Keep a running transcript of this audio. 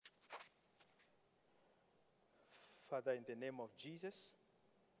Father, in the name of Jesus,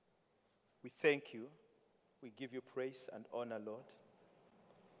 we thank you. We give you praise and honor, Lord.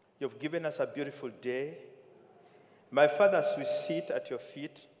 You've given us a beautiful day. My Father, as we sit at your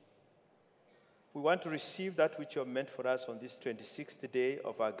feet, we want to receive that which you have meant for us on this 26th day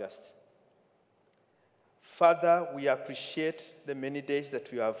of August. Father, we appreciate the many days that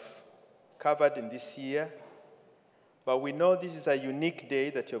we have covered in this year, but we know this is a unique day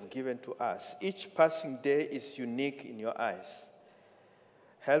that you have given to us. Each passing day is unique in your eyes.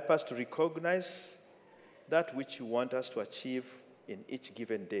 Help us to recognize that which you want us to achieve in each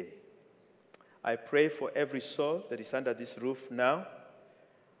given day. I pray for every soul that is under this roof now.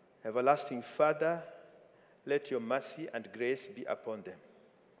 Everlasting Father, let your mercy and grace be upon them.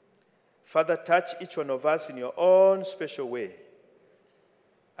 Father, touch each one of us in your own special way.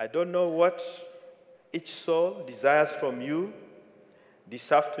 I don't know what each soul desires from you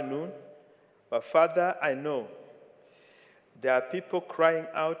this afternoon, but Father, I know there are people crying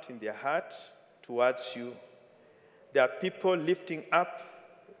out in their heart towards you. There are people lifting up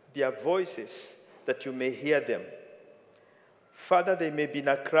their voices that you may hear them. Father, they may be in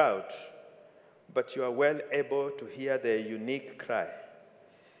a crowd, but you are well able to hear their unique cry.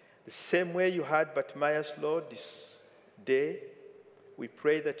 The same way you heard Bartimaeus, Lord, this day, we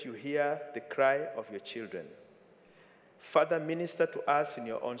pray that you hear the cry of your children. Father, minister to us in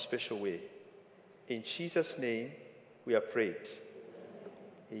your own special way. In Jesus' name, we are prayed.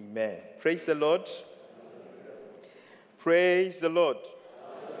 Amen. Praise the Lord. Praise the Lord.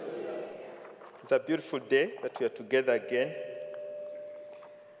 It's a beautiful day that we are together again.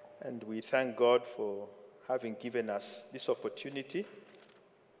 And we thank God for having given us this opportunity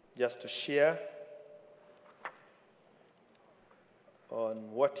just to share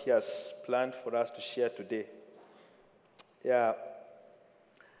on what he has planned for us to share today.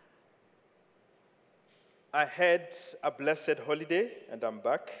 I had a blessed holiday and I'm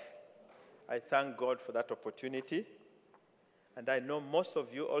back. I thank God for that opportunity. And I know most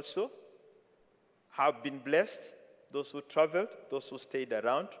of you also have been blessed. Those who traveled, those who stayed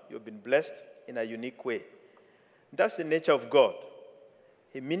around, you've been blessed in a unique way. That's the nature of God.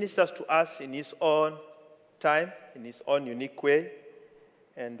 He ministers to us in his own time, in his own unique way,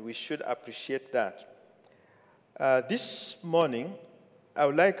 and we should appreciate that. This morning, I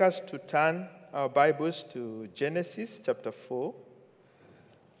would like us to turn our Bibles to Genesis chapter 4.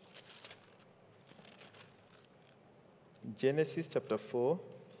 Genesis chapter 4.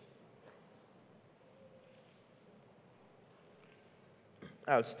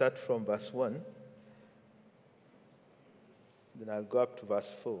 I'll start from verse 1. Then I'll go up to verse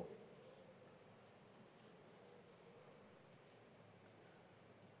 4.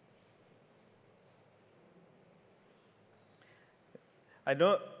 I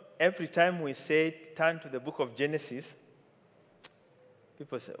know every time we say turn to the book of Genesis,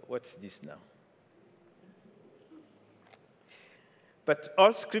 people say, what's this now? But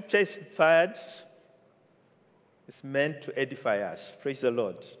all scripture is inspired. It's meant to edify us. Praise the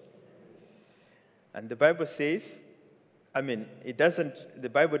Lord. And the Bible says, the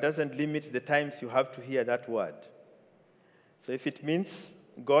Bible doesn't limit the times you have to hear that word. So if it means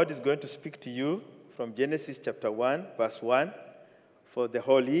God is going to speak to you from Genesis chapter 1, verse 1, for the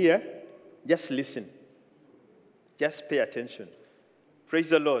whole year, just listen. Just pay attention.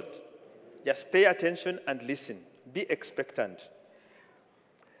 Praise the Lord. Just pay attention and listen. Be expectant.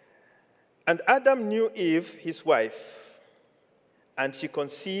 And Adam knew Eve, his wife, and she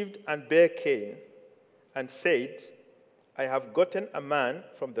conceived and bare Cain, and said, I have gotten a man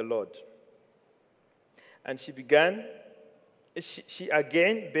from the Lord. And she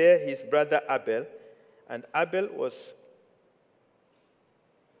again bare his brother Abel, and Abel was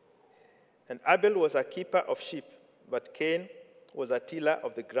a keeper of sheep, but Cain was a tiller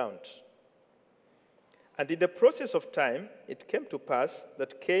of the ground. And in the process of time, it came to pass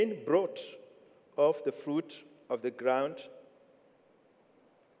that Cain brought of the fruit of the ground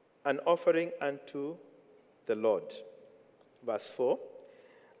an offering unto the Lord. Verse 4.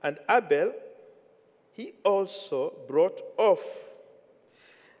 And Abel, he also brought off.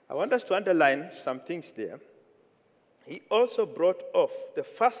 I want us to underline some things there. He also brought off the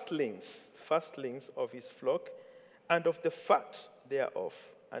firstlings of his flock, and of the fat thereof,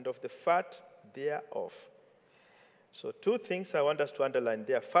 So two things I want us to underline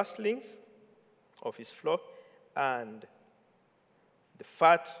there. Firstlings of his flock and the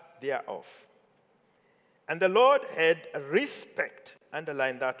fat thereof. And the Lord had respect,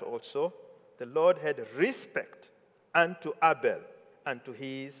 underline that also. The Lord had respect unto Abel and to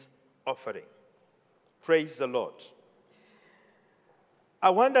his offering. Praise the Lord. I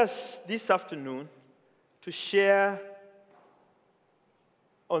want us this afternoon to share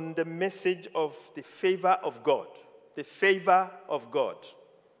on the message of the favor of God. The favor of God.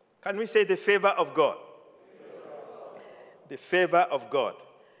 Can we say the favor of God? The favor of God.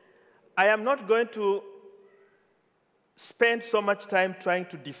 I am not going to spend so much time trying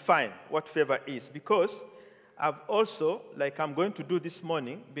to define what favor is, because I've also, like I'm going to do this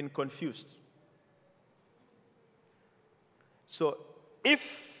morning, been confused. So if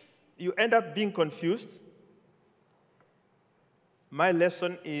you end up being confused, my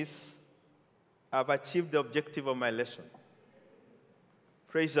lesson is I've achieved the objective of my lesson.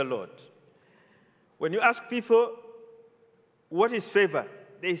 Praise the Lord. When you ask people, what is favor?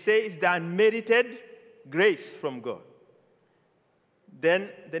 They say it's the unmerited grace from God. Then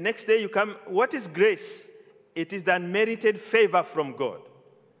the next day you come, what is grace? It is the unmerited favor from God.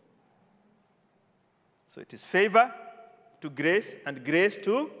 So it is favor to grace and grace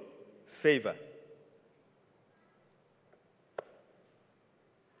to favor.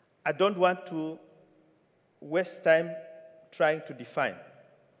 I don't want to waste time trying to define,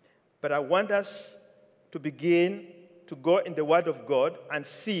 but I want us to begin to go in the Word of God and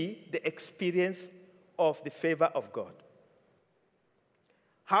see the experience of the favor of God.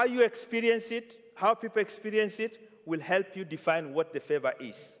 How you experience it, how people experience it, will help you define what the favor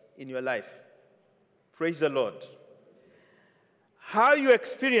is in your life. Praise the Lord. How you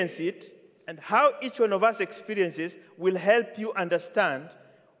experience it and how each one of us experiences will help you understand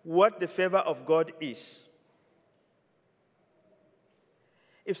what the favor of God is.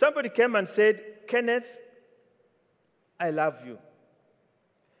 If somebody came and said, Kenneth, I love you.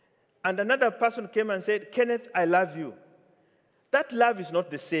 And another person came and said, Kenneth, I love you. That love is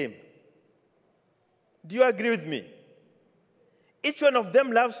not the same. Do you agree with me? Each one of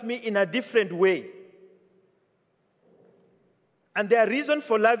them loves me in a different way. And their reason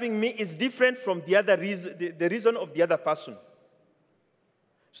for loving me is different from the other reason, the reason of the other person.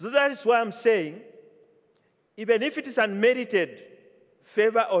 So that is why I'm saying, even if it is unmerited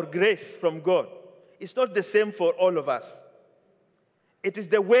favor or grace from God, it's not the same for all of us. It is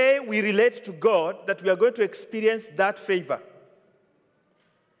the way we relate to God that we are going to experience that favor.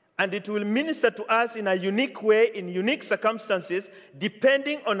 And it will minister to us in a unique way, in unique circumstances,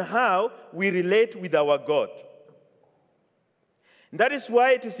 depending on how we relate with our God. And that is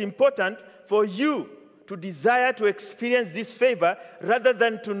why it is important for you to desire to experience this favor rather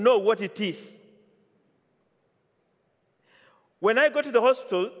than to know what it is. When I go to the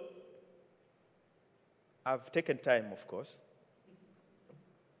hospital, I've taken time, of course.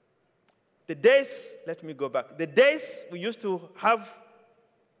 Let me go back. The days we used to have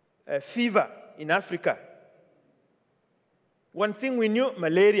a fever in Africa, one thing we knew,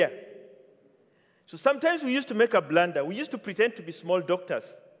 malaria. So sometimes we used to make a blunder. We used to pretend to be small doctors.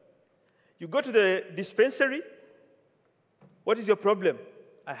 You go to the dispensary, what is your problem?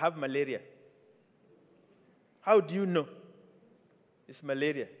 I have malaria. How do you know it's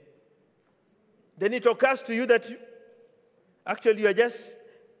malaria? Then it occurs to you that actually you are just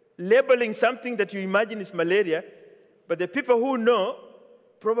labeling something that you imagine is malaria, but the people who know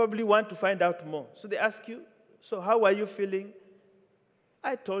probably want to find out more. So they ask you, so how are you feeling?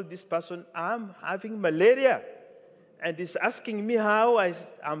 I told this person, I'm having malaria. And he's asking me how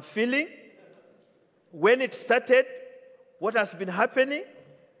I'm feeling, when it started, what has been happening.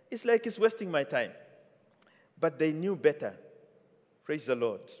 It's like he's wasting my time. But they knew better. Praise the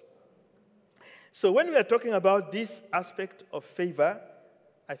Lord. So when we are talking about this aspect of favor,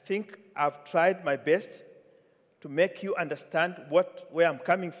 I think I've tried my best to make you understand where I'm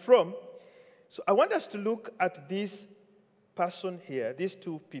coming from. So I want us to look at this person here, these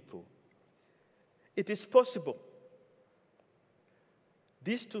two people. It is possible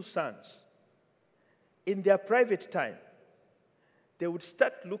these two sons, in their private time, they would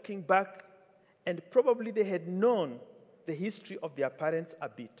start looking back, and probably they had known the history of their parents a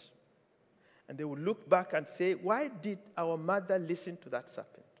bit. And they would look back and say, why did our mother listen to that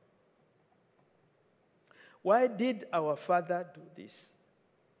serpent? Why did our father do this?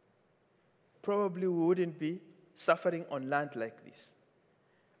 Probably we wouldn't be suffering on land like this.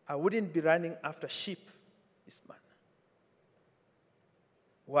 I wouldn't be running after sheep this manner.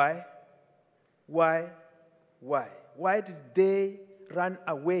 Why? Why did they run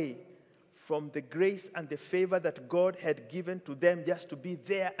away from the grace and the favor that God had given to them just to be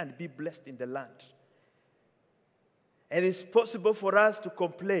there and be blessed in the land? And it's possible for us to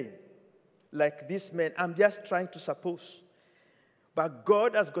complain like this man. I'm just trying to suppose. But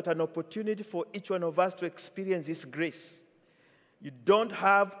God has got an opportunity for each one of us to experience this grace. You don't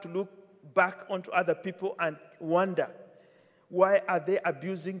have to look back onto other people and wonder, why are they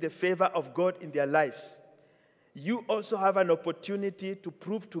abusing the favor of God in their lives? you also have an opportunity to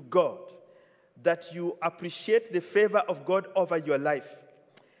prove to God that you appreciate the favor of God over your life.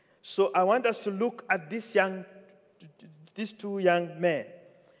 So I want us to look at these two young men.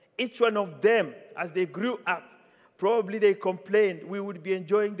 Each one of them, as they grew up, probably they complained, we would be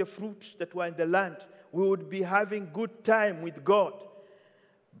enjoying the fruits that were in the land. We would be having good time with God.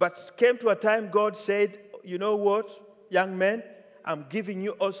 But came to a time God said, you know what, young men, I'm giving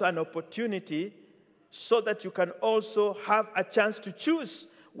you also an opportunity so that you can also have a chance to choose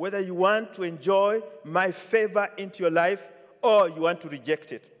whether you want to enjoy my favor into your life or you want to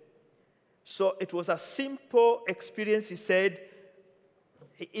reject it. So it was a simple experience, he said.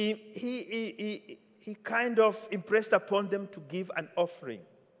 He kind of impressed upon them to give an offering.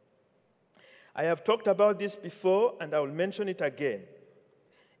 I have talked about this before, and I will mention it again.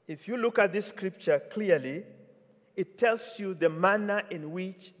 If you look at this scripture clearly, it tells you the manner in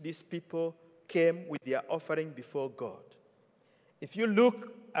which these people came with their offering before God. If you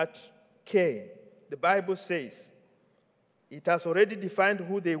look at Cain, the Bible says it has already defined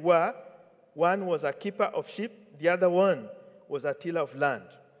who they were. One was a keeper of sheep, the other one was a tiller of land.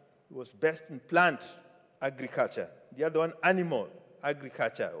 He was best in plant agriculture, the other one animal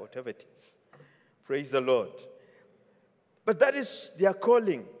agriculture, whatever it is. Praise the Lord. But that is their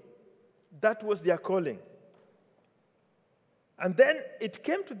calling. That was their calling. And then it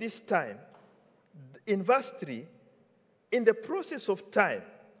came to this time, in verse 3, in the process of time,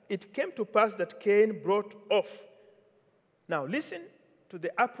 it came to pass that Cain brought off. Now listen to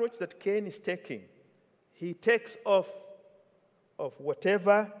the approach that Cain is taking. He takes off of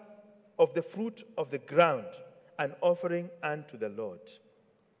whatever of the fruit of the ground, an offering unto the Lord.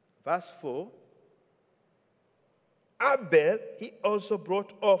 Verse 4, Abel, he also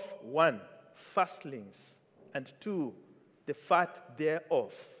brought off 1, firstlings, and 2, the fat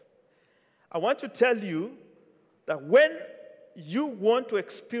thereof. I want to tell you that when you want to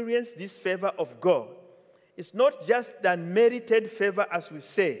experience this favor of God, it's not just the unmerited favor as we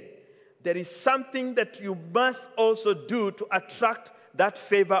say. There is something that you must also do to attract that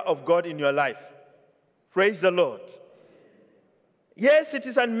favor of God in your life. Praise the Lord. Yes, it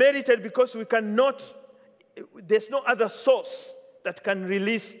is unmerited because there's no other source that can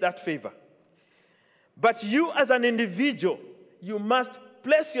release that favor. But you as an individual, you must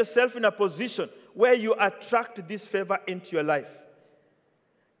place yourself in a position where you attract this favor into your life.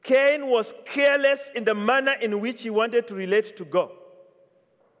 Cain was careless in the manner in which he wanted to relate to God.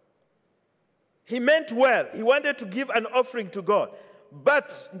 He meant well. He wanted to give an offering to God.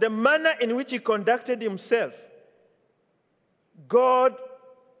 But the manner in which he conducted himself,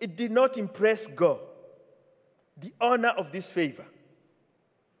 it did not impress God, the honor of this favor.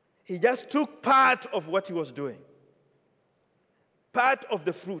 He just took part of what he was doing, part of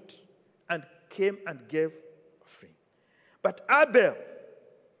the fruit, and came and gave offering. But Abel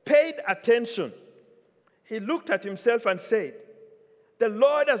paid attention. He looked at himself and said, the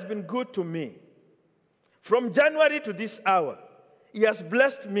Lord has been good to me. From January to this hour, He has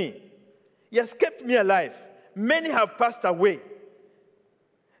blessed me. He has kept me alive. Many have passed away.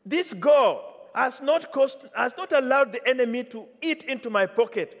 This God has not allowed the enemy to eat into my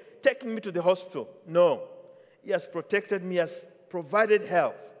pocket, taking me to the hospital. No. He has protected me, has provided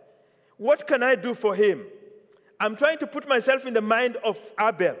health. What can I do for Him? I'm trying to put myself in the mind of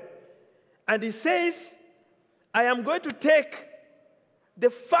Abel. And he says, I am going to take the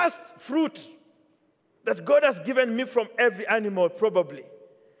first fruit that God has given me from every animal, probably.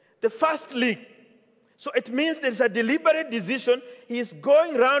 The firstling. So it means there's a deliberate decision. He is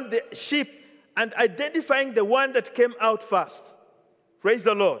going around the sheep and identifying the one that came out first. Praise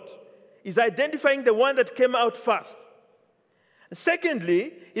the Lord. He's identifying the one that came out first.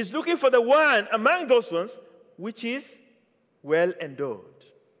 Secondly, he's looking for the one among those ones which is well endowed.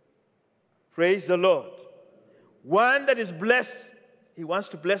 Praise the Lord. One that is blessed. He wants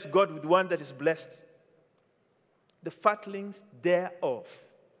to bless God with one that is blessed. The fatlings thereof.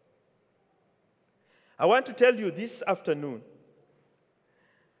 I want to tell you this afternoon,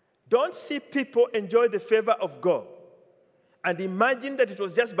 don't see people enjoy the favor of God and imagine that it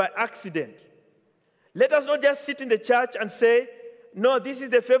was just by accident. Let us not just sit in the church and say, no, this is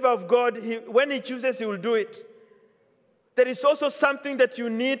the favor of God. When He chooses, He will do it. There is also something that you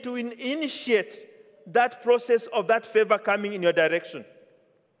need to initiate that process of that favor coming in your direction.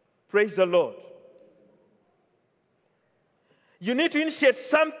 Praise the Lord. You need to initiate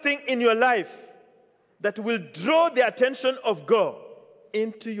something in your life that will draw the attention of God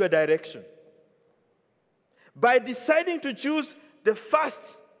into your direction. By deciding to choose the first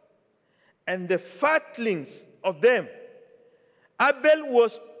and the fatlings of them, Abel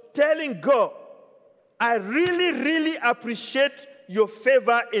was telling God, I really, really appreciate your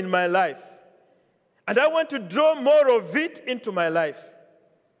favor in my life. And I want to draw more of it into my life.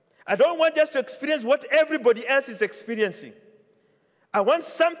 I don't want just to experience what everybody else is experiencing. I want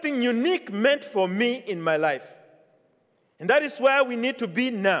something unique meant for me in my life. And that is where we need to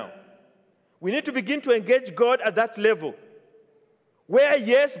be now. We need to begin to engage God at that level. Where,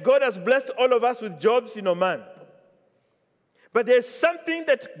 yes, God has blessed all of us with jobs in Oman. But there's something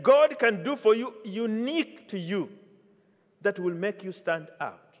that God can do for you, unique to you, that will make you stand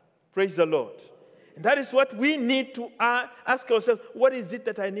out. Praise the Lord. And that is what we need to ask ourselves, what is it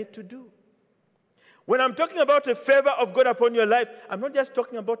that I need to do? When I'm talking about the favor of God upon your life, I'm not just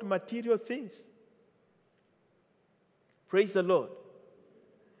talking about material things. Praise the Lord.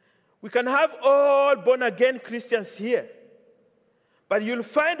 We can have all born-again Christians here, but you'll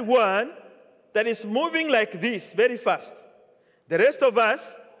find one that is moving like this very fast. The rest of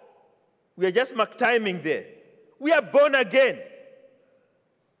us, we are just mark timing there. We are born again.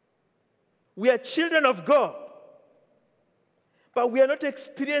 We are children of God. But we are not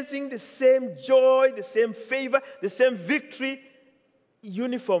experiencing the same joy, the same favor, the same victory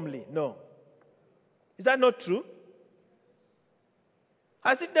uniformly. No. Is that not true?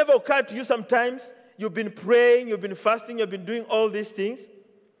 Has it never occurred to you sometimes you've been praying, you've been fasting, you've been doing all these things,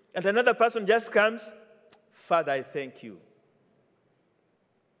 and another person just comes, Father, I thank you.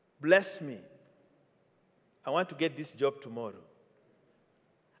 Bless me. I want to get this job tomorrow.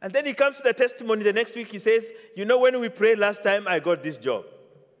 And then he comes to the testimony the next week, he says, you know, when we prayed last time, I got this job.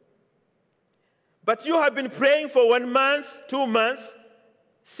 But you have been praying for 1 month, 2 months,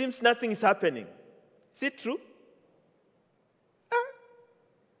 seems nothing is happening. Is it true?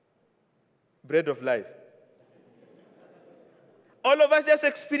 Bread of life. All of us just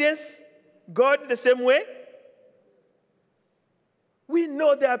experience God the same way. We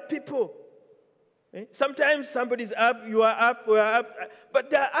know there are people. Sometimes somebody's up, you are up, we are up. But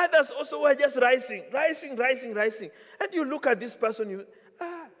there are others also who are just rising. And you look at this person,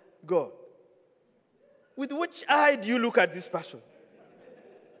 God. With which eye do you look at this person?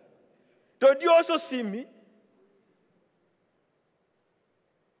 Don't you also see me?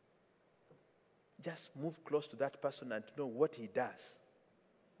 Just move close to that person and know what he does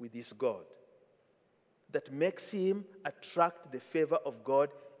with his God that makes him attract the favor of God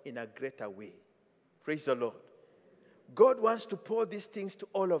in a greater way. Praise the Lord. God wants to pour these things to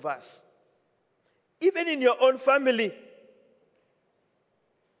all of us. Even in your own family.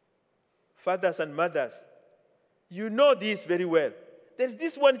 Fathers and mothers, you know this very well. There's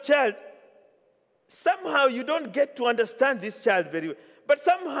this one child, somehow you don't get to understand this child very well. But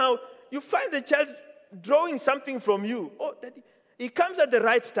somehow you find the child drawing something from you. Oh, Daddy. He comes at the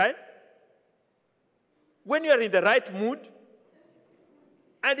right time, when you are in the right mood,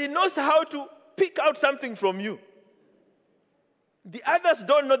 and he knows how to pick out something from you. The others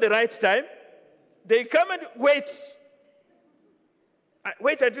don't know the right time. They come and wait.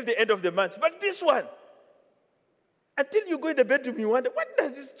 Wait until the end of the month. But this one, until you go in the bedroom, you wonder, what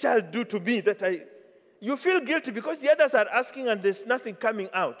does this child do to me that you feel guilty because the others are asking and there's nothing coming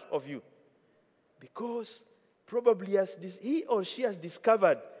out of you. Because probably he or she has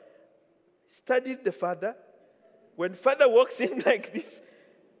discovered, studied the father. When father walks in like this,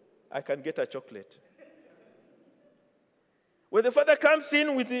 I can get a chocolate. When the father comes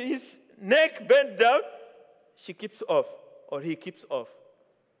in with his neck bent down, she keeps off, or he keeps off.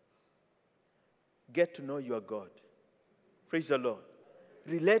 Get to know your God. Praise the Lord.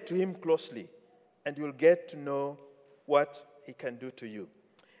 Relate to him closely, and you'll get to know what he can do to you.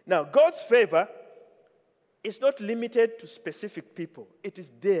 Now, God's favor is not limited to specific people. It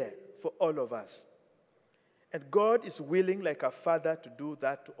is there for all of us. And God is willing, like a father, to do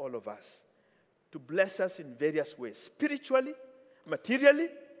that to all of us, to bless us in various ways, spiritually, materially,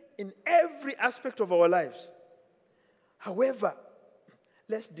 in every aspect of our lives. However,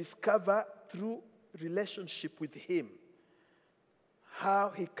 let's discover through relationship with him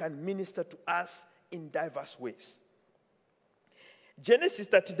how he can minister to us in diverse ways. Genesis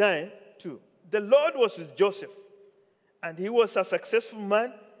 39:2. The Lord was with Joseph, and he was a successful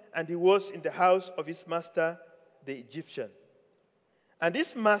man, and he was in the house of his master, the Egyptian. And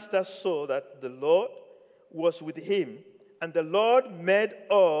his master saw that the Lord was with him, and the Lord made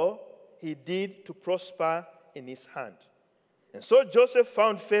all he did to prosper in his hand. And so Joseph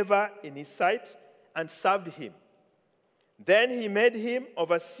found favor in his sight and served him. Then he made him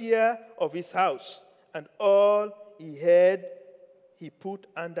overseer of his house, and all he had he put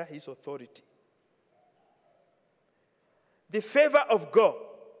under his authority. The favor of God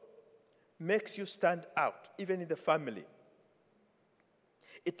makes you stand out, even in the family.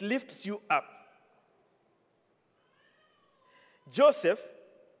 It lifts you up. Joseph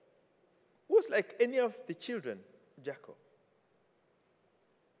was like any of the children of Jacob.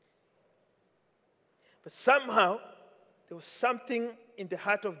 But somehow, there was something in the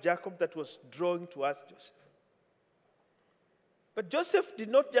heart of Jacob that was drawing towards Joseph. But Joseph did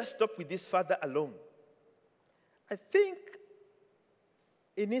not just stop with his father alone. I think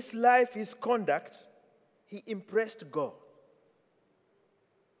in his life, his conduct, he impressed God.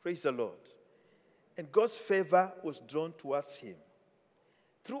 Praise the Lord. And God's favor was drawn towards him.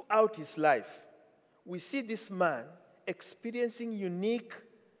 Throughout his life, we see this man experiencing unique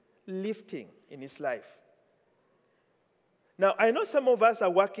lifting in his life. Now, I know some of us are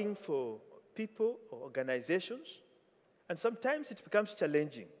working for people or organizations, and sometimes it becomes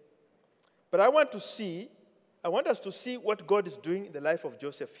challenging. But I want us to see what God is doing in the life of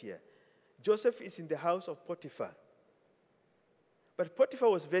Joseph here. Joseph is in the house of Potiphar. But Potiphar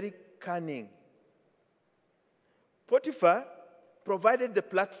was very cunning. Potiphar provided the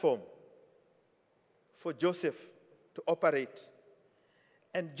platform for Joseph to operate.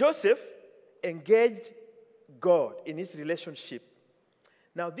 And Joseph engaged God in his relationship.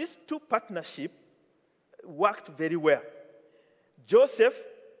 Now, these two partnerships worked very well. Joseph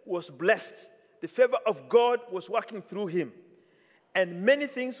was blessed. The favor of God was working through him. And many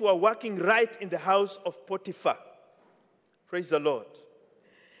things were working right in the house of Potiphar. Praise the Lord.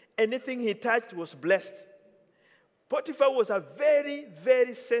 Anything he touched was blessed. Potiphar was a very,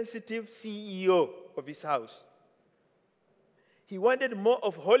 very sensitive CEO of his house. He wanted more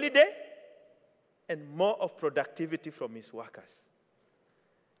of holiday and more of productivity from his workers.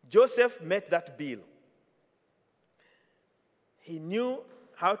 Joseph met that bill. He knew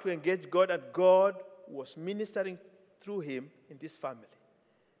how to engage God, and God was ministering through him in this family.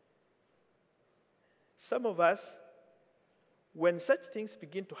 Some of us, when such things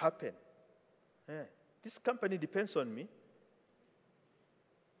begin to happen, this company depends on me.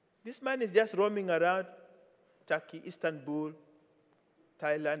 This man is just roaming around Turkey, Istanbul,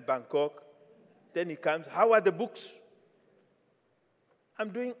 Thailand, Bangkok. Then he comes, how are the books? I'm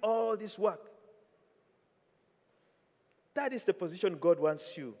doing all this work. That is the position God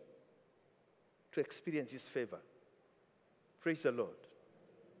wants you to experience his favor. Praise the Lord.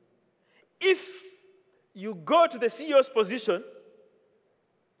 If you go to the CEO's position,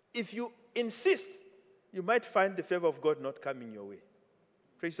 if you insist, you might find the favor of God not coming your way.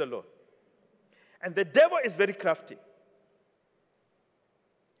 Praise the Lord. And the devil is very crafty.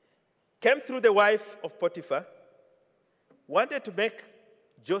 Came through the wife of Potiphar, wanted to make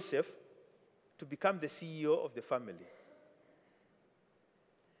Joseph to become the CEO of the family.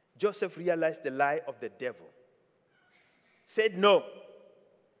 Joseph realized the lie of the devil. Said, no,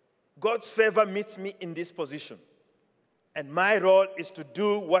 God's favor meets me in this position. And my role is to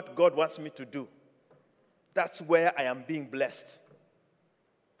do what God wants me to do. That's where I am being blessed.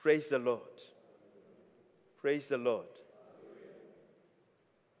 Praise the Lord. Praise the Lord.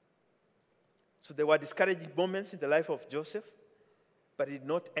 So there were discouraging moments in the life of Joseph, but it did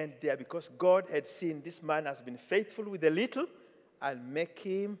not end there, because God had seen this man has been faithful with a little. I'll make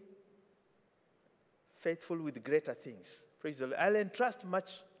him faithful with greater things. Praise the Lord. I'll entrust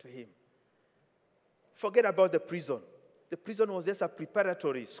much to him. Forget about the prison. The prison was just a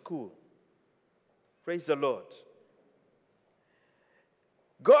preparatory school. Praise the Lord.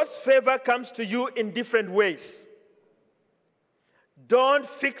 God's favor comes to you in different ways. Don't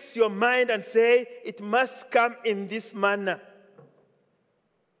fix your mind and say, it must come in this manner.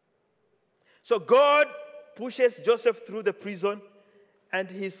 So God pushes Joseph through the prison, and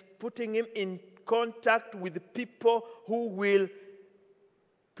he's putting him in contact with the people who will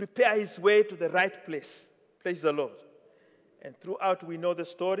prepare his way to the right place. Praise the Lord. And throughout, we know the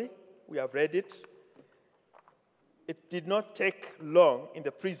story. We have read it. It did not take long in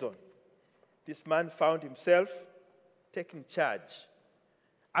the prison. This man found himself taking charge.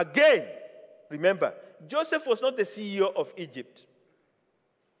 Again, remember, Joseph was not the CEO of Egypt.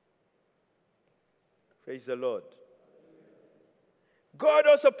 Praise the Lord. God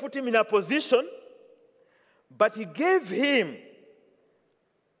also put him in a position, but he gave him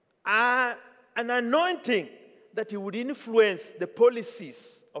an anointing that he would influence the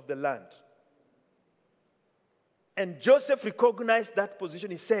policies of the land. And Joseph recognized that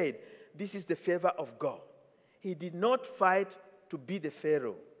position. He said, this is the favor of God. He did not fight to be the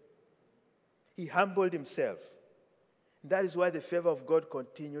Pharaoh. He humbled himself. That is why the favor of God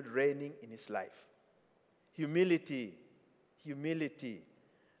continued reigning in his life. Humility. Humility.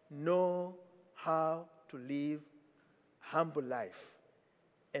 Know how to live humble life,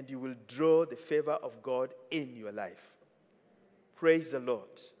 and you will draw the favor of God in your life. Praise the Lord.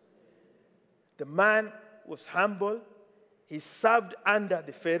 The man was humble. He served under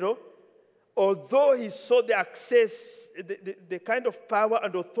the Pharaoh. Although he saw the access, the kind of power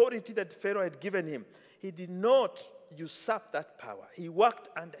and authority that Pharaoh had given him, he did not usurp that power. He worked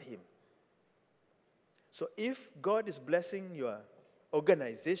under him. So if God is blessing your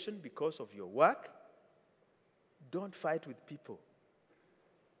organization because of your work, don't fight with people.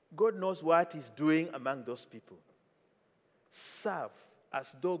 God knows what he's doing among those people. Serve as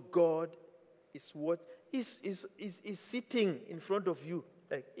though God is sitting in front of you.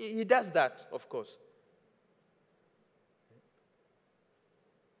 Like, he does that, of course.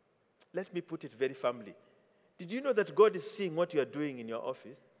 Let me put it very firmly. Did you know that God is seeing what you are doing in your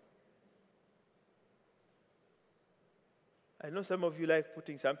office? I know some of you like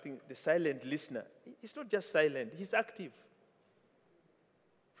putting something, the silent listener. He's not just silent, he's active.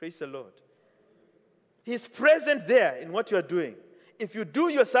 Praise the Lord. He's present there in what you are doing. If you do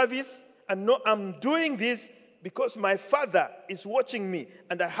your service and know I'm doing this because my Father is watching me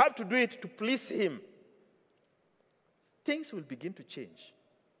and I have to do it to please him, things will begin to change.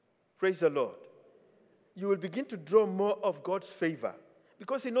 Praise the Lord. You will begin to draw more of God's favor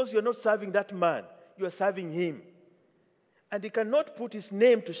because he knows you're not serving that man, you are serving him. And he cannot put his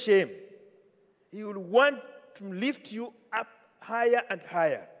name to shame. He will want to lift you up higher and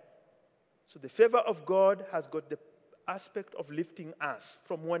higher. So the favor of God has got the aspect of lifting us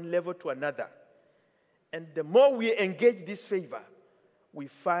from one level to another. And the more we engage this favor, we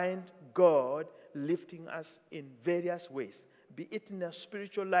find God lifting us in various ways. Be it in our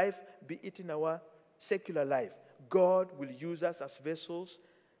spiritual life, be it in our secular life. God will use us as vessels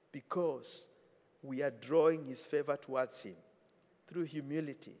because we are drawing his favor towards him through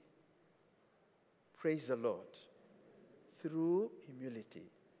humility. Praise the Lord. Through humility.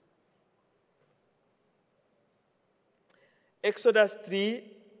 Exodus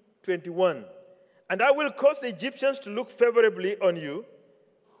 3:21. And I will cause the Egyptians to look favorably on you,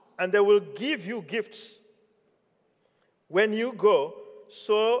 and they will give you gifts when you go,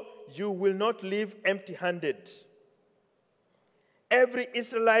 so you will not leave empty-handed. Every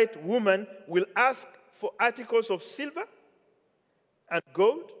Israelite woman will ask for articles of silver and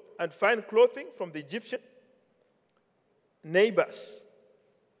gold and fine clothing from the Egyptian neighbors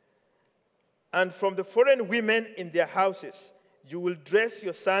and from the foreign women in their houses. You will dress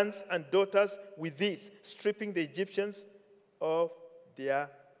your sons and daughters with this, stripping the Egyptians of their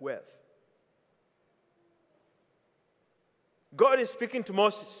wealth. God is speaking to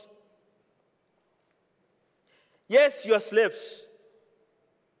Moses. Yes, you are slaves.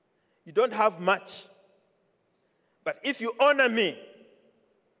 You don't have much. But if you honor me,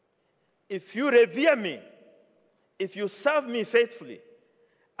 if you revere me, if you serve me faithfully,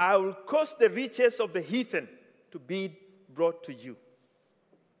 I will cause the riches of the heathen to be brought to you.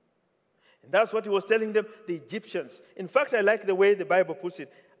 And that's what he was telling them, the Egyptians. In fact, I like the way the Bible puts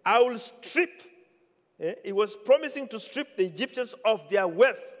it. I will strip. He was promising to strip the Egyptians of their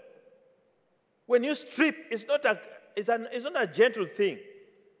wealth. When you strip, it's not a gentle thing.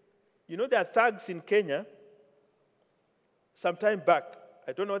 You know, there are thugs in Kenya, some time back.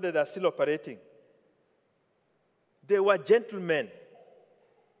 I don't know whether they're still operating. They were gentlemen.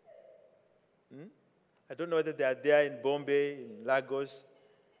 I don't know whether they are there in Bombay, in Lagos.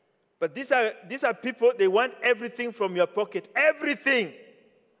 But these are people, they want everything from your pocket. Everything.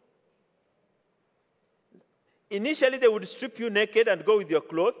 Initially, they would strip you naked and go with your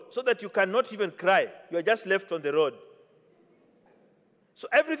clothes so that you cannot even cry. You are just left on the road. So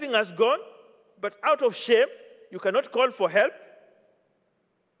everything has gone, but out of shame, you cannot call for help.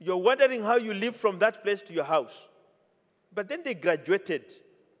 You're wondering how you live from that place to your house. But then they graduated.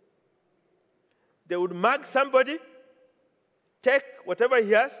 They would mug somebody, take whatever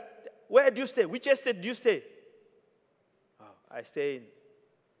he has. Where do you stay? Which estate do you stay? Oh, I stay in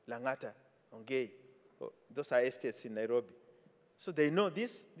Langata, Ongei. Oh, those are estates in Nairobi. So they know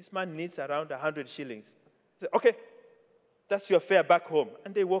this man needs around 100 shillings. Say, okay, that's your fare back home.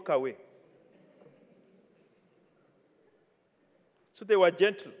 And they walk away. So they were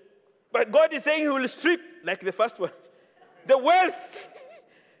gentle. But God is saying he will strip, like the first ones, the wealth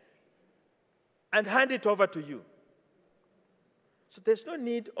and hand it over to you. So there's no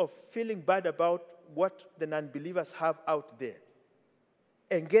need of feeling bad about what the non-believers have out there.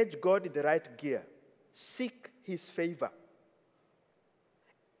 Engage God in the right gear. Seek his favor.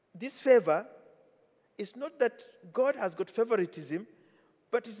 This favor is not that God has got favoritism,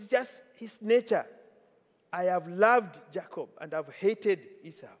 but it is just his nature. I have loved Jacob and I've hated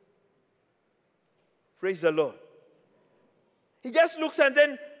Esau. Praise the Lord. He just looks and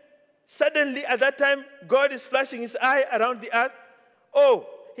then suddenly at that time, God is flashing his eye around the earth. Oh,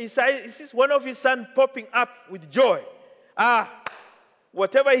 he sees one of his sons popping up with joy.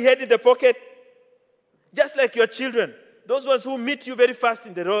 Whatever he had in the pocket, just like your children, those ones who meet you very fast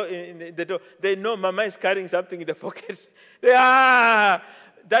in the door, they know Mama is carrying something in the pocket.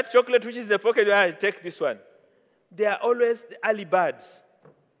 That chocolate which is in the pocket, take this one. They are always the early birds.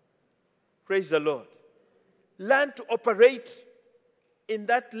 Praise the Lord. Learn to operate in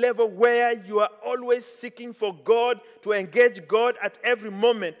that level where you are always seeking for God, to engage God at every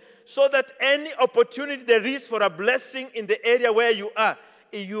moment, so that any opportunity there is for a blessing in the area where you are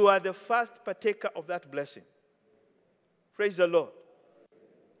the first partaker of that blessing. Praise the Lord.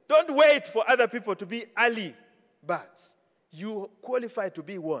 Don't wait for other people to be early birds. You qualify to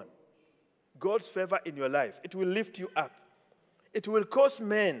be one. God's favor in your life, it will lift you up. It will cause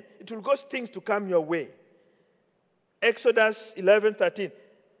things to come your way. Exodus 11:13.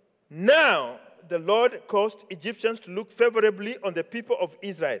 Now the Lord caused Egyptians to look favorably on the people of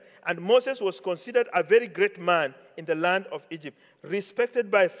Israel, and Moses was considered a very great man in the land of Egypt, respected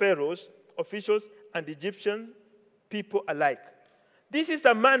by Pharaoh's officials and Egyptian people alike. This is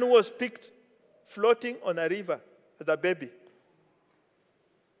the man who was picked floating on a river as a baby.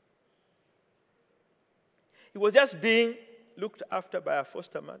 He was just being looked after by a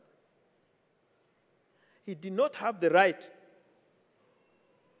foster mother. He did not have the right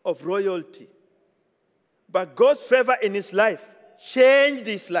of royalty. But God's favor in his life changed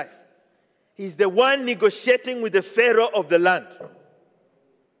his life. He's the one negotiating with the Pharaoh of the land.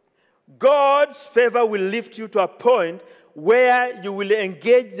 God's favor will lift you to a point where you will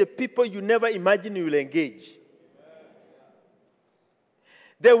engage the people you never imagined you will engage.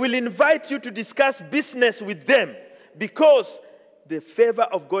 They will invite you to discuss business with them because the favor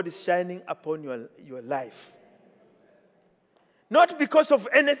of God is shining upon your life. Not because of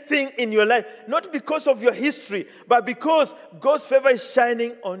anything in your life, not because of your history, but because God's favor is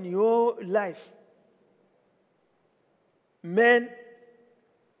shining on your life. Man,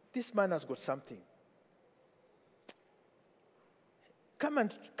 this man has got something.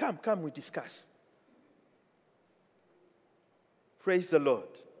 Come, we discuss. Praise the Lord.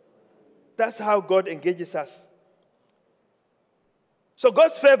 That's how God engages us. So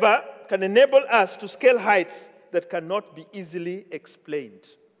God's favor can enable us to scale heights that cannot be easily explained.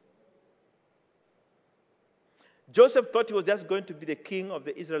 Joseph thought he was just going to be the king of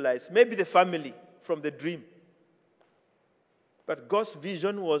the Israelites, maybe the family from the dream. But God's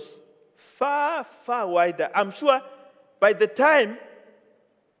vision was far, far wider. I'm sure by the time,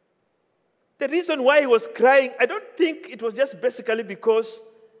 the reason why he was crying, I don't think it was just basically because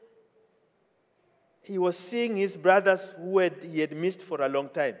he was seeing his brothers who he had missed for a long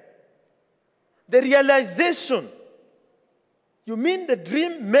time. The realization, you mean the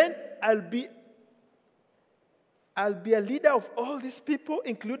dream meant I'll be a leader of all these people,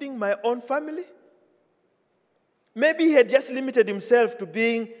 including my own family? Maybe he had just limited himself to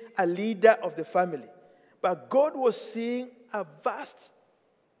being a leader of the family. But God was seeing a vast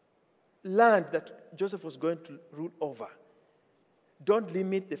land that Joseph was going to rule over. Don't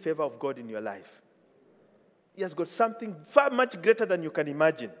limit the favor of God in your life. He has got something far much greater than you can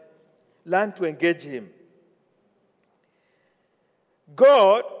imagine. Learn to engage him.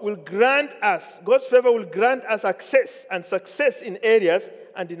 God's favor will grant us access and success in areas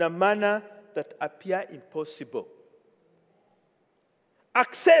and in a manner that appear impossible.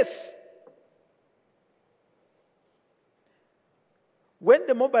 Access. When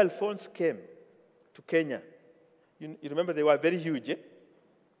the mobile phones came to Kenya, you remember they were very huge, eh?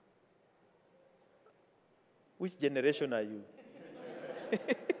 Which generation are you?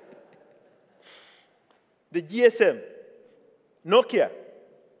 The GSM, Nokia.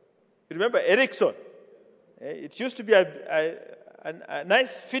 You remember Ericsson? It used to be a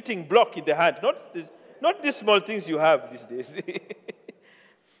nice fitting block in the hand, not these small things you have these days.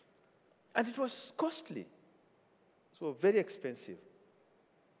 And it was costly, so very expensive.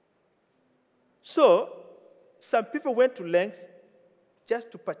 So some people went to lengths just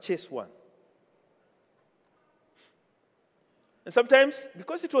to purchase one. And sometimes,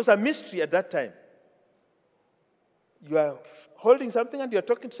 because it was a mystery at that time, you are holding something and you are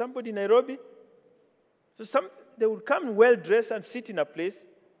talking to somebody in Nairobi. So they would come well-dressed and sit in a place.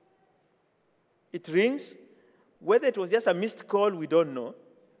 It rings. Whether it was just a missed call, we don't know.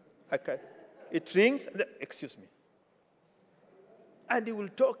 It rings. Excuse me. And he will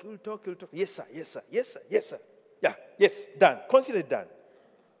talk. Yes, sir. Yeah, yes, done. Consider it done.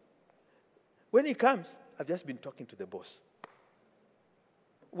 When he comes, I've just been talking to the boss.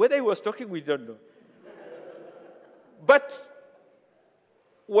 Whether he was talking, we don't know. But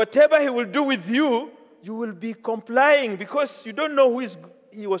whatever he will do with you, you will be complying because you don't know who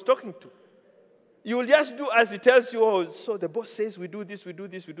he was talking to. You will just do as he tells you. Oh, so the boss says we do this, we do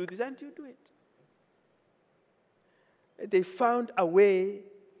this, we do this, and you do it. They found a way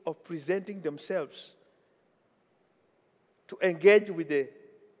of presenting themselves to engage with the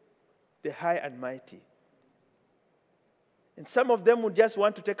high and mighty. And some of them would just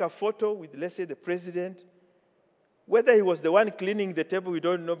want to take a photo with, let's say, the president. Whether he was the one cleaning the table, we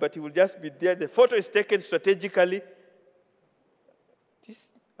don't know, but he will just be there. The photo is taken strategically.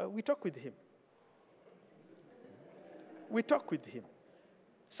 We talk with him. We talk with him.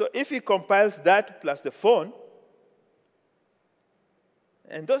 So if he compiles that plus the phone,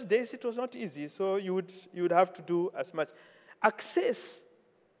 and those days it was not easy, so you would have to do as much. Access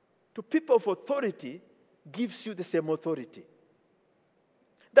to people of authority gives you the same authority.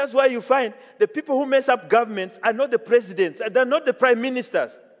 That's why you find the people who mess up governments are not the presidents, they're not the prime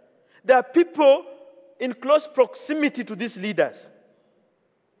ministers. They are people in close proximity to these leaders.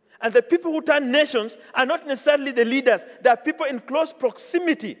 And the people who turn nations are not necessarily the leaders. They are people in close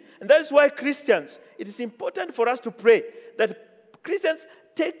proximity. And that is why Christians, it is important for us to pray that Christians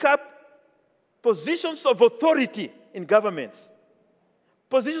take up positions of authority in governments,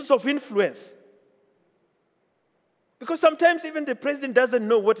 positions of influence. Because sometimes even the president doesn't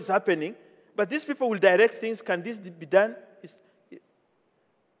know what is happening, but these people will direct things. Can this be done?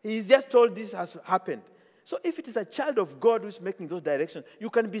 He's just told this has happened. So if it is a child of God who is making those directions, you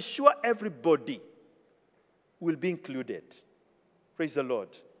can be sure everybody will be included. Praise the Lord.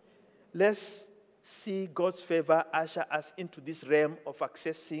 Let's see God's favor usher us into this realm of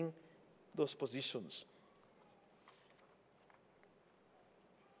accessing those positions.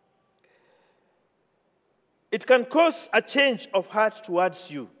 It can cause a change of heart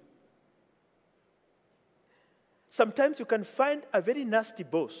towards you. Sometimes you can find a very nasty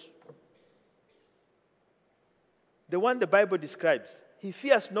boss. The one the Bible describes. He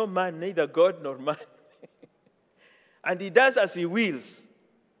fears no man, neither God nor man. And he does as he wills.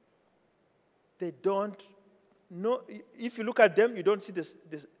 They don't know. If you look at them, you don't see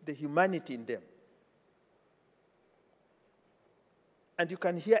the humanity in them. And you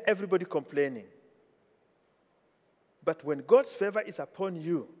can hear everybody complaining. But when God's favor is upon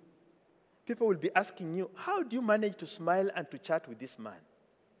you, people will be asking you, how do you manage to smile and to chat with this man?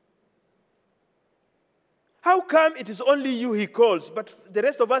 How come it is only you he calls, but the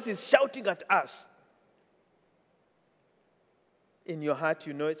rest of us is shouting at us? In your heart,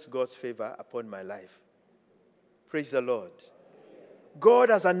 you know it's God's favor upon my life. Praise the Lord. God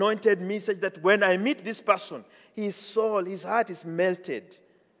has anointed me such that when I meet this person, his soul, his heart is melted.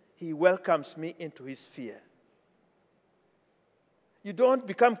 He welcomes me into his sphere. You don't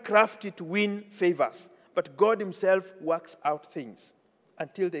become crafty to win favors, but God himself works out things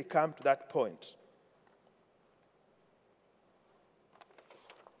until they come to that point.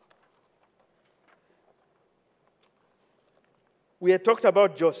 We had talked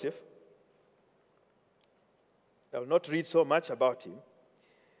about Joseph. I will not read so much about him,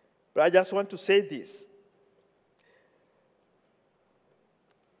 but I just want to say this.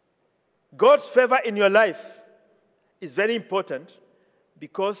 God's favor in your life is very important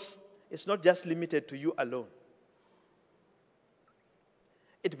because it's not just limited to you alone.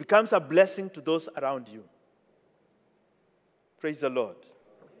 It becomes a blessing to those around you. Praise the Lord.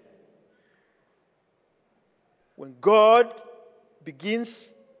 When God begins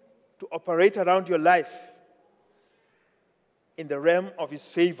to operate around your life in the realm of his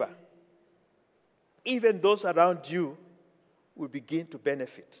favor, even those around you will begin to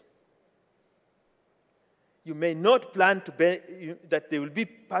benefit. You may not plan that they will be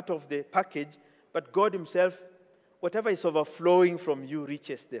part of the package, but God himself, whatever is overflowing from you,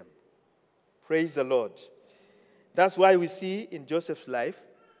 reaches them. Praise the Lord. That's why we see in Joseph's life,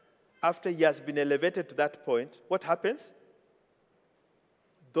 after he has been elevated to that point, what happens?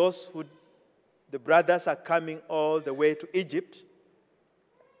 The brothers are coming all the way to Egypt.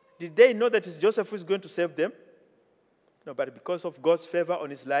 Did they know that it's Joseph who is going to save them? No, but because of God's favor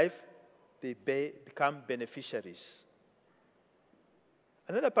on his life, they become beneficiaries.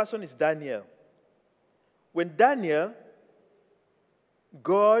 Another person is Daniel. When Daniel,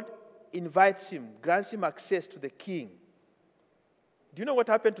 God invites him, grants him access to the king. Do you know what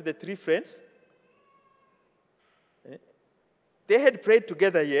happened to the three friends? They had prayed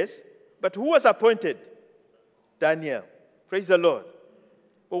together, yes, but who was appointed? Daniel. Praise the Lord.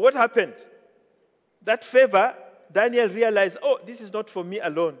 But what happened? That favor, Daniel realized, oh, this is not for me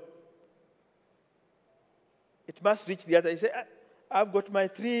alone. It must reach the other. He said, I've got my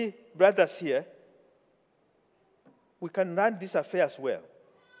three brothers here. We can run this affair as well.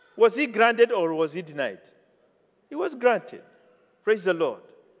 Was he granted or was he denied? He was granted. Praise the Lord.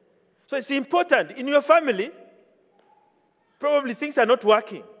 So it's important. In your family, probably things are not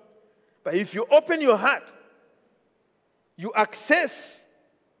working. But if you open your heart, you access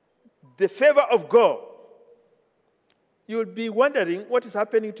the favor of God, you'll be wondering what is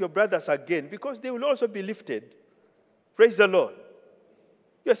happening to your brothers again, because they will also be lifted. Praise the Lord.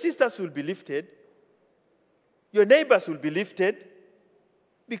 Your sisters will be lifted. Your neighbors will be lifted,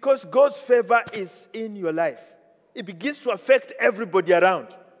 because God's favor is in your life. It begins to affect everybody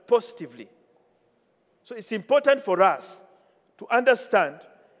around positively. So it's important for us to understand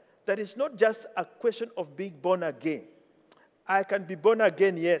that it's not just a question of being born again. I can be born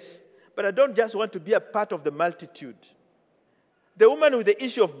again, yes, but I don't just want to be a part of the multitude. The woman with the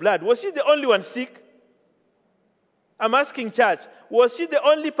issue of blood, was she the only one sick? I'm asking church, was she the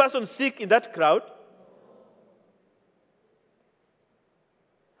only person sick in that crowd?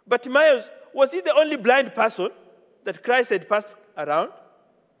 But Bartimaeus, was he the only blind person that Christ had passed around?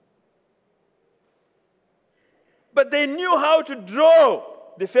 But they knew how to draw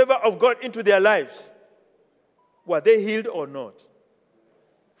the favor of God into their lives. Were they healed or not?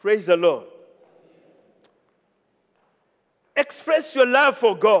 Praise the Lord. Express your love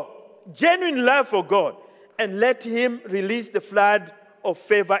for God, genuine love for God, and let Him release the flood of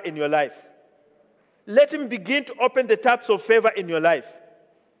favor in your life. Let Him begin to open the taps of favor in your life.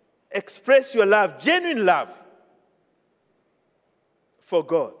 Express your love, genuine love for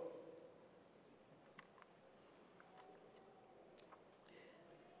God.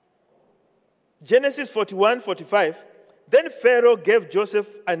 Genesis 41:45. Then Pharaoh gave Joseph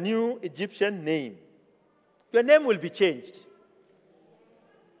a new Egyptian name. Your name will be changed.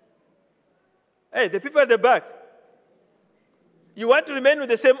 Hey, the people at the back. You want to remain with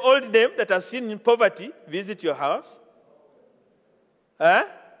the same old name that has seen in poverty visit your house? Huh?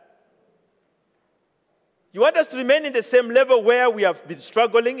 You want us to remain in the same level where we have been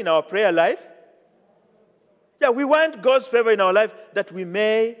struggling in our prayer life? Yeah, we want God's favor in our life that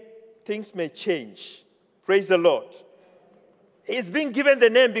things may change. Praise the Lord. He's been given the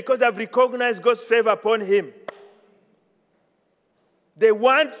name because I've recognized God's favor upon him.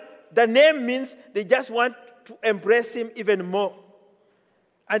 The name means they just want to embrace him even more.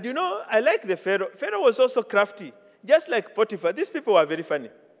 And you know, I like the Pharaoh. Pharaoh was also crafty, just like Potiphar. These people were very funny.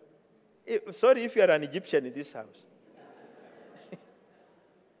 Sorry if you are an Egyptian in this house.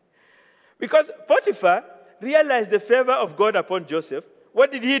 Because Potiphar realized the favor of God upon Joseph.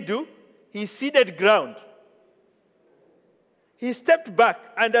 What did he do? He ceded ground. He stepped back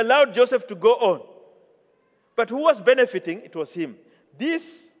and allowed Joseph to go on. But who was benefiting? It was him. This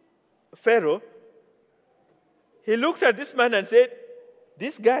Pharaoh, he looked at this man and said,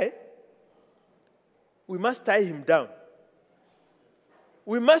 this guy, we must tie him down.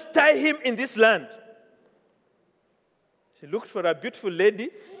 We must tie him in this land. She looked for a beautiful lady.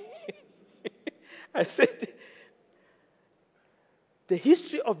 I said, the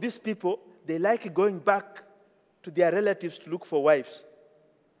history of these people, they like going back to their relatives to look for wives.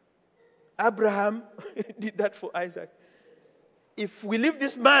 Abraham did that for Isaac. If we leave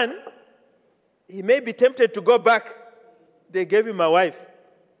this man, he may be tempted to go back. They gave him a wife.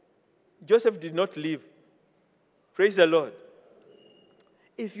 Joseph did not leave. Praise the Lord.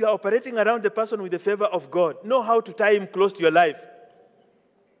 If you are operating around the person with the favor of God, know how to tie him close to your life.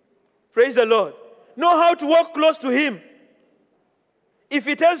 Praise the Lord. Know how to walk close to him. If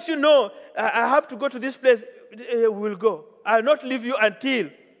he tells you, no, I have to go to this place, we'll go. I'll not leave you until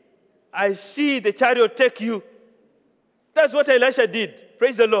I see the chariot take you. That's what Elisha did.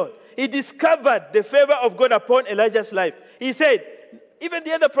 Praise the Lord. He discovered the favor of God upon Elijah's life. He said, even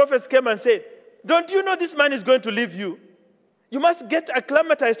the other prophets came and said, don't you know this man is going to leave you? You must get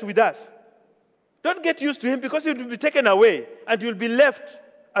acclimatized with us. Don't get used to him because he will be taken away and you'll be left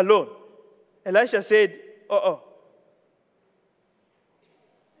alone. Elisha said,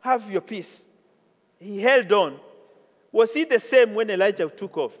 have your peace. He held on. Was he the same when Elijah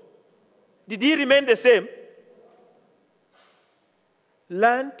took off? Did he remain the same?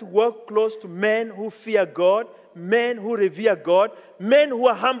 Learn to walk close to men who fear God, men who revere God, men who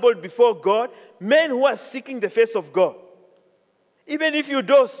are humbled before God, men who are seeking the face of God. Even if you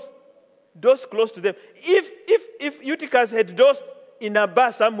dose close to them. If Eutychus had dosed in a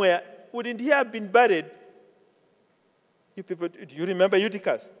bar somewhere, wouldn't he have been buried? You people, do you remember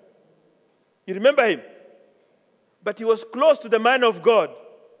Eutychus? You remember him? But he was close to the man of God.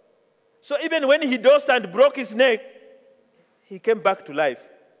 So even when he dosed and broke his neck, he came back to life.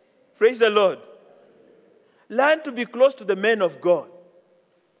 Praise the Lord. Learn to be close to the men of God.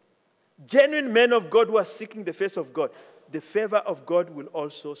 Genuine men of God who are seeking the face of God. The favor of God will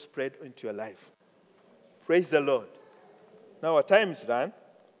also spread into your life. Praise the Lord. Now our time is done.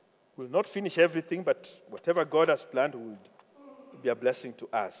 We'll not finish everything, but whatever God has planned will be a blessing to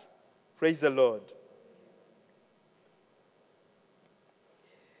us. Praise the Lord.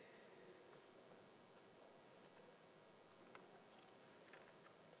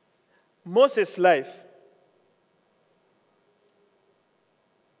 Moses' life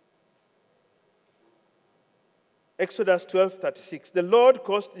Exodus 12:36. The Lord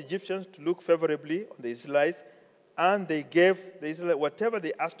caused the Egyptians to look favorably on the Israelites, and they gave the Israelites whatever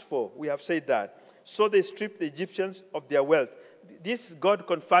they asked for. We have said that. So they stripped the Egyptians of their wealth. This is God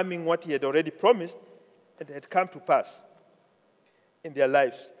confirming what he had already promised and had come to pass in their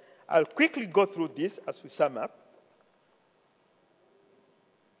lives. I'll quickly go through this as we sum up.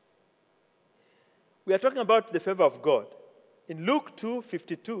 We are talking about the favor of God. In Luke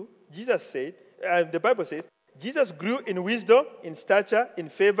 2:52, Jesus said, the Bible says, Jesus grew in wisdom, in stature, in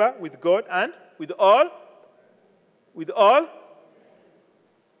favor with God and with all. With all.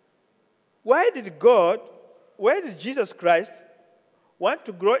 Why did Jesus Christ want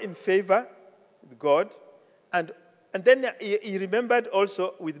to grow in favor with God? And then he remembered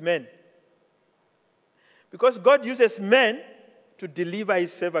also with men. Because God uses men to deliver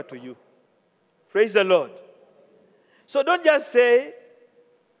his favor to you. Praise the Lord. So don't just say,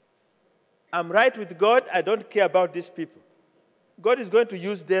 I'm right with God, I don't care about these people. God is going to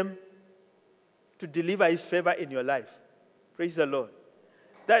use them to deliver his favor in your life. Praise the Lord.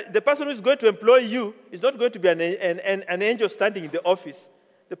 That the person who is going to employ you is not going to be an angel standing in the office.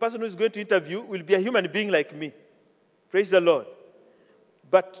 The person who is going to interview will be a human being like me. Praise the Lord.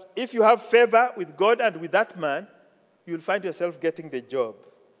 But if you have favor with God and with that man, you will find yourself getting the job.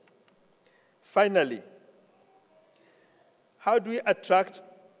 Finally, how do we attract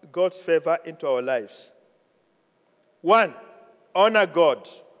God's favor into our lives? 1, honor God.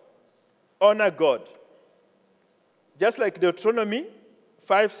 Honor God. Just like Deuteronomy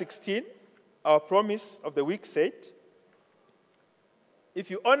 5:16, our promise of the week said, if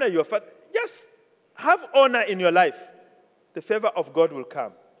you honor your father, just have honor in your life, the favor of God will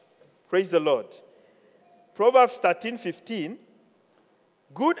come. Praise the Lord. Proverbs 13:15,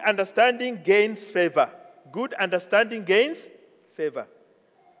 good understanding gains favor. Good understanding gains favor.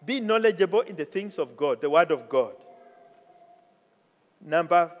 Be knowledgeable in the things of God, the Word of God.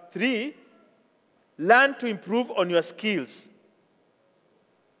 Number 3, learn to improve on your skills.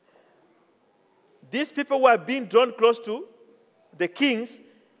 These people who are being drawn close to the kings,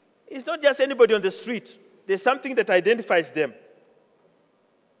 it's not just anybody on the street. There's something that identifies them.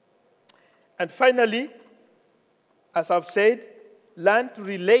 And finally, as I've said, learn to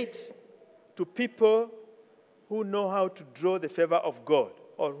relate to people who know how to draw the favor of God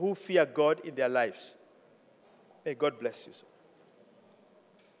or who fear God in their lives. May God bless you.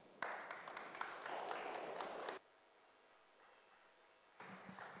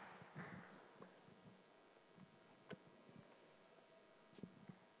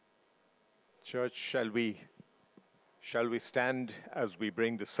 Church, shall we stand as we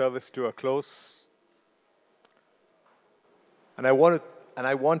bring the service to a close? And I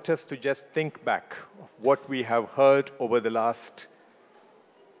want us to just think back of what we have heard over the last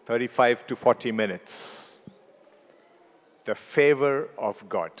 35 to 40 minutes. The favor of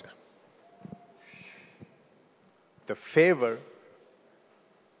God. The favor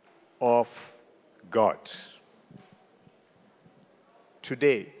of God.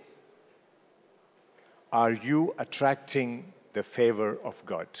 Today, are you attracting the favor of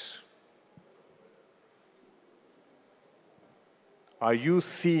God? Are you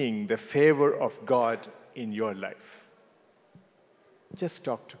seeing the favor of God in your life? Just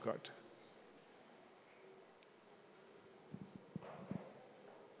talk to God.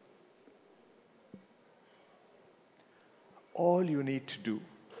 All you need to do,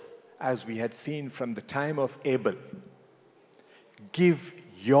 as we had seen from the time of Abel, give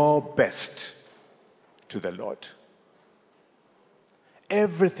your best to the Lord.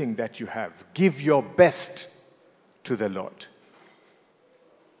 Everything that you have, give your best to the Lord.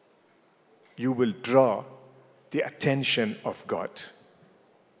 You will draw the attention of God.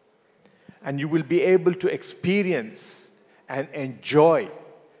 And you will be able to experience and enjoy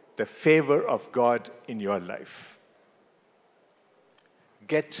the favor of God in your life.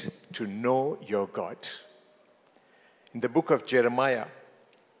 Get to know your God. In the book of Jeremiah,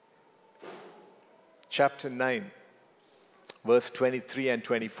 chapter 9, verse 23 and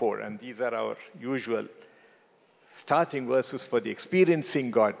 24, and these are our usual starting verses for the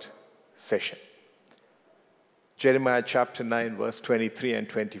Experiencing God session. Jeremiah chapter 9, verse 23 and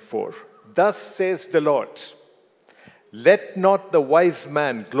 24. Thus says the Lord, let not the wise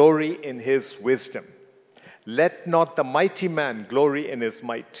man glory in his wisdom. Let not the mighty man glory in his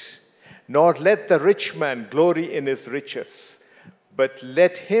might. nor let the rich man glory in his riches, but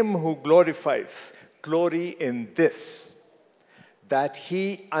let him who glorifies glory in this, that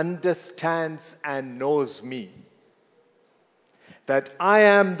he understands and knows me, that I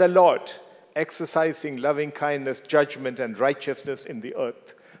am the Lord, exercising loving kindness, judgment, and righteousness in the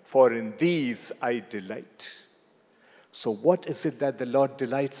earth, for in these I delight. So what is it that the Lord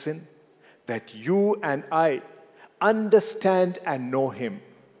delights in? That you and I understand and know him.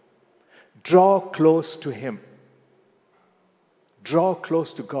 Draw close to him. Draw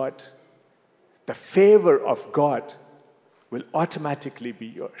close to God. The favor of God will automatically be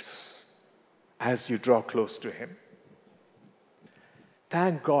yours as you draw close to him.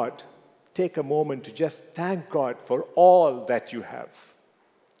 Thank God. Take a moment to just thank God for all that you have.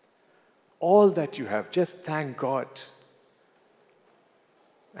 All that you have, just thank God.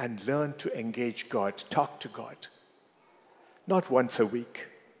 And learn to engage God, talk to God. Not once a week,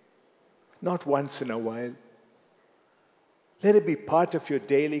 not once in a while. Let it be part of your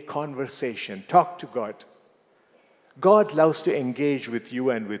daily conversation. Talk to God. God loves to engage with you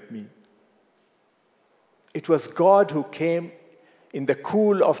and with me. It was God who came in the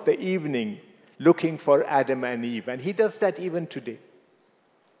cool of the evening looking for Adam and Eve, and he does that even today.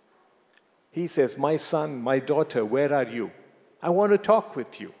 He says, my son, my daughter, where are you? I want to talk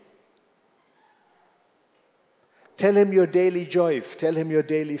with you. Tell him your daily joys. Tell him your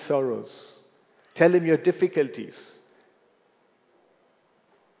daily sorrows. Tell him your difficulties.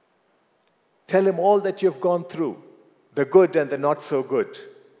 Tell him all that you've gone through, the good and the not so good.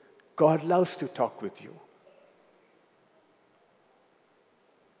 God loves to talk with you.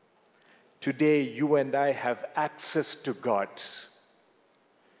 Today, you and I have access to God.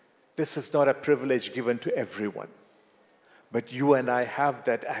 This is not a privilege given to everyone. But you and I have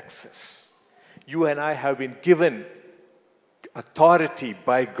that access. You and I have been given authority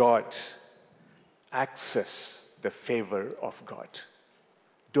by God. Access the favor of God.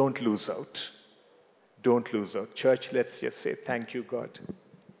 Don't lose out. Don't lose out. Church, let's just say thank you, God.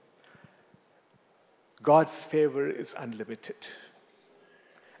 God's favor is unlimited.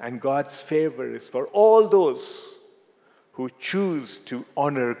 And God's favor is for all those who choose to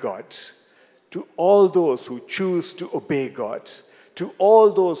honor God, to all those who choose to obey God, to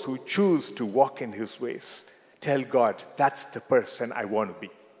all those who choose to walk in his ways. Tell God, that's the person I want to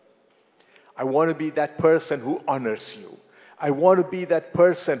be. I want to be that person who honors you. I want to be that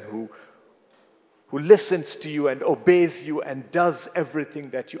person who listens to you and obeys you and does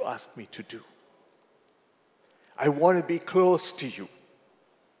everything that you ask me to do. I want to be close to you.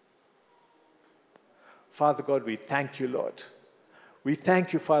 Father God, we thank you, Lord. We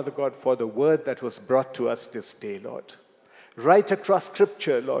thank you, Father God, for the word that was brought to us this day, Lord. Right across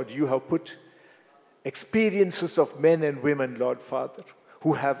Scripture, Lord, you have put experiences of men and women, Lord Father,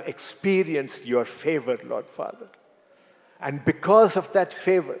 who have experienced your favor, Lord Father. And because of that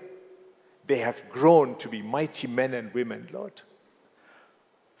favor, they have grown to be mighty men and women, Lord.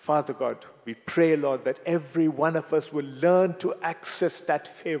 Father God, we pray, Lord, that every one of us will learn to access that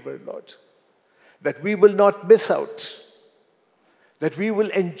favor, Lord. That we will not miss out. That we will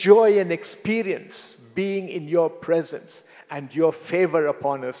enjoy and experience being in your presence and your favor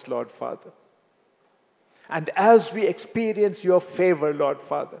upon us, Lord Father. And as we experience your favor, Lord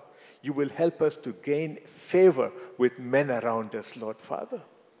Father, you will help us to gain favor with men around us, Lord Father.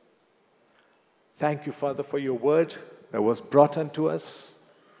 Thank you, Father, for your word that was brought unto us.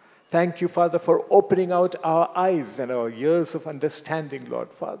 Thank you, Father, for opening out our eyes and our ears of understanding,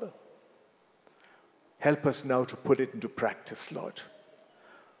 Lord Father. Help us now to put it into practice, Lord.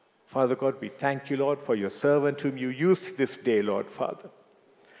 Father God, we thank you, Lord, for your servant whom you used this day, Lord Father.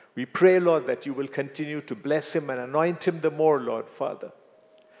 We pray, Lord, that you will continue to bless him and anoint him the more, Lord Father.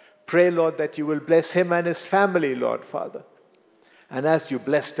 Pray, Lord, that you will bless him and his family, Lord Father. And as you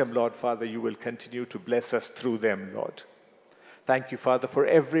bless them, Lord Father, you will continue to bless us through them, Lord. Thank you, Father, for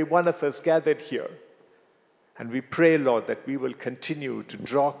every one of us gathered here. And we pray, Lord, that we will continue to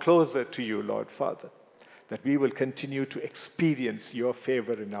draw closer to you, Lord Father. That we will continue to experience your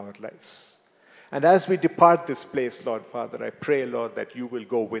favor in our lives. And as we depart this place, Lord Father, I pray, Lord, that you will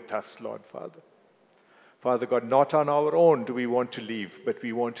go with us, Lord Father. Father God, not on our own do we want to leave, but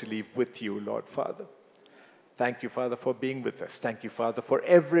we want to leave with you, Lord Father. Thank you, Father, for being with us. Thank you, Father, for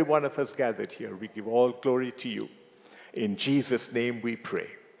every one of us gathered here. We give all glory to you. In Jesus' name we pray.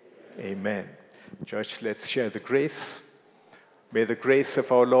 Amen. Church, let's share the grace. May the grace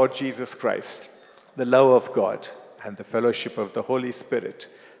of our Lord Jesus Christ, the love of God, and the fellowship of the Holy Spirit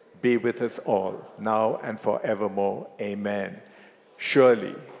be with us all, now and forevermore. Amen.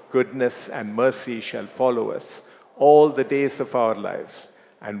 Surely, goodness and mercy shall follow us all the days of our lives,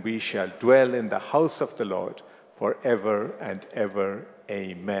 and we shall dwell in the house of the Lord forever and ever.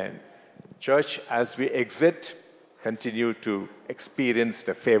 Amen. Church, as we exit, continue to experience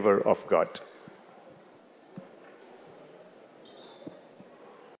the favor of God.